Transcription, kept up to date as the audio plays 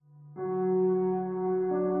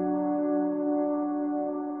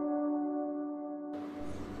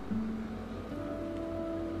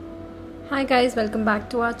Hi guys, welcome back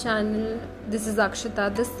to our channel. This is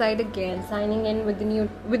Akshita, this side again, signing in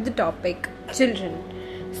with the topic children.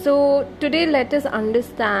 So today let us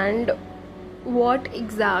understand what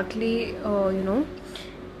exactly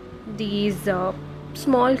these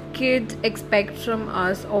small kids expect from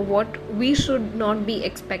us, or what we should not be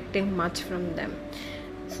expecting much from them.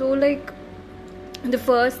 So the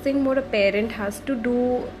first thing what a parent has to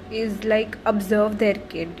do is observe their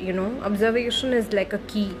kid. Observation is like a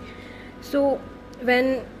key. So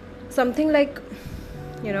when something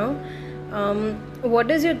what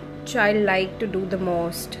does your child like to do the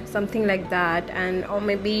most, something like that, and or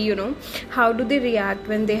maybe how do they react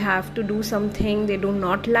when they have to do something they do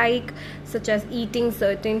not like, such as eating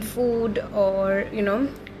certain food, or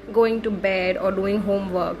going to bed or doing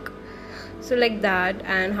homework. So like that,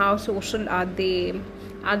 and how social are they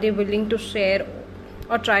willing to share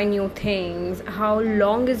or try new things, how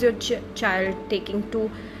long is your child taking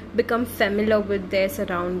to become familiar with their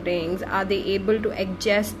surroundings, are they able to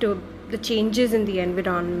adjust to the changes in the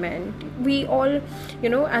environment. We all,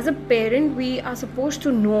 as a parent, we are supposed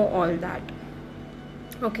to know all that.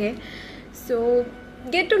 Okay, so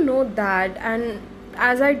get to know that. And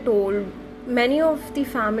as I told, many of the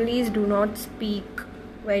families do not speak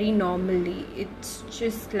very normally. It's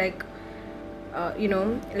just like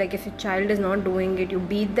if your child is not doing it, you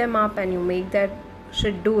beat them up and you make that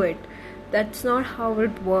shit do it. That's not how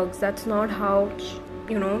it works. That's not how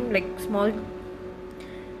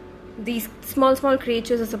these small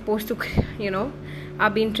creatures are supposed to are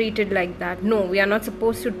being treated like that. No, we are not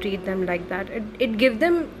supposed to treat them like that. It gives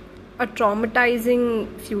them a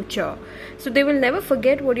traumatizing future, so they will never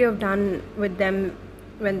forget what you have done with them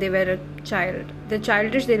when they were a child. The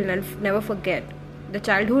childish they'll never forget, the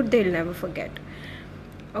childhood they'll never forget.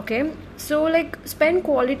 Okay, so spend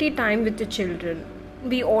quality time with the children.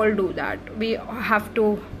 We all do that. We have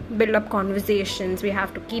to build up conversations, we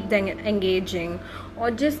have to keep them engaging, or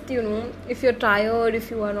just if you're tired, if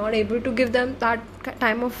you are not able to give them that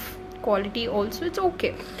time of quality also, it's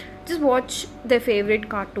okay. Just watch their favorite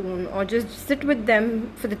cartoon, or just sit with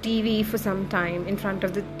them for the TV for some time, in front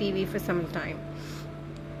of the TV for some time.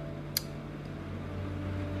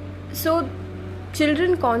 So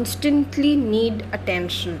children constantly need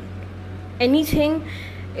attention. Anything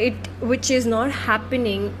which is not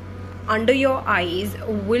happening under your eyes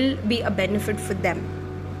will be a benefit for them,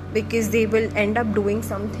 because they will end up doing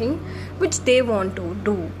something which they want to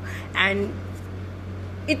do. And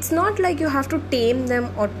it's not like you have to tame them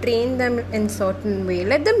or train them in certain way.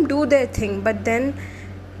 Let them do their thing, but then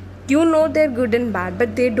they're good and bad,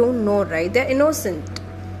 but they don't know, right? They're innocent.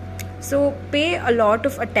 So pay a lot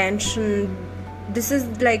of attention. This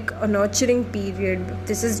is like a nurturing period.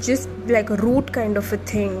 This is just like a root kind of a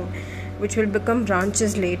thing, which will become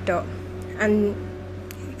branches later. And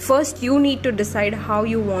first you need to decide how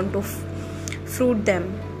you want to fruit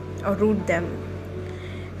them or root them.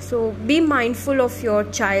 So be mindful of your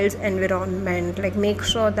child's environment. Make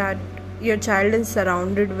sure that your child is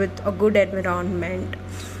surrounded with a good environment,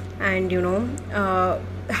 and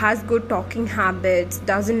has good talking habits,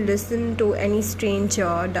 doesn't listen to any stranger,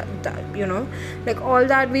 all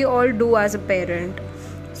that we all do as a parent.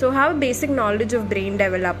 So have a basic knowledge of brain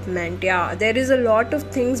development. Yeah, there is a lot of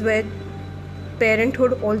things where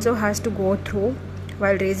parenthood also has to go through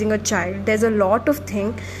while raising a child. There's a lot of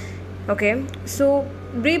things. Okay, so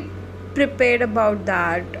be prepared about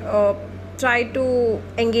that. Try to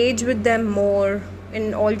engage with them more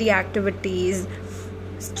in all the activities.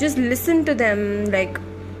 Just listen to them,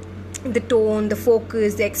 the tone, the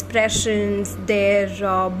focus, the expressions, their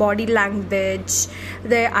body language,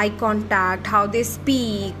 their eye contact, how they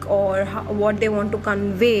speak, or what they want to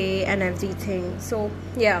convey, and everything. So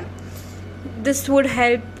yeah, this would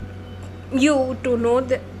help you to know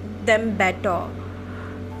them better.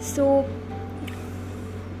 So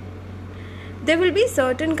there will be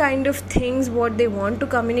certain kind of things what they want to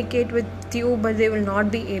communicate with you, but they will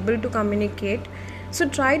not be able to communicate. So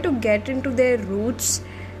try to get into their roots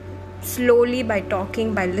slowly, by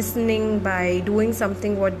talking, by listening, by doing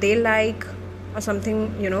something what they like, or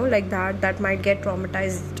something that might get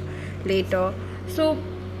traumatized later. So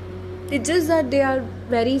it's just that they are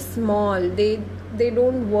very small. They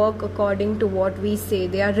don't work according to what we say.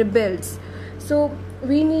 They are rebels. So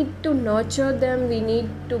we need to nurture them. We need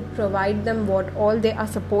to provide them what all they are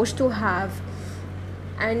supposed to have,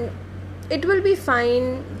 and it will be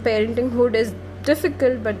fine. Parenthood is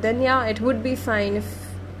difficult, but then it would be fine if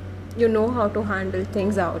you know how to handle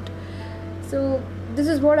things out. So this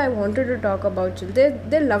is what I wanted to talk about children.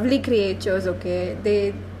 They're lovely creatures. Okay,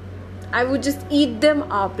 I would just eat them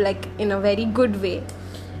up in a very good way.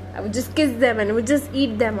 I would just kiss them and I would just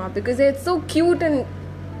eat them up because they're so cute and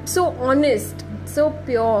so honest, so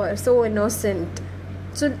pure, so innocent.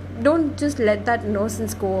 So don't just let that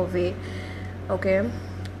innocence go away. Okay?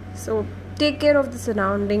 So take care of the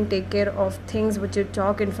surrounding, take care of things which you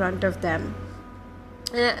talk in front of them.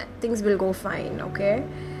 Things will go fine, okay?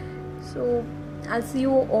 So I'll see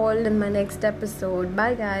you all in my next episode.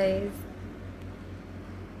 Bye guys.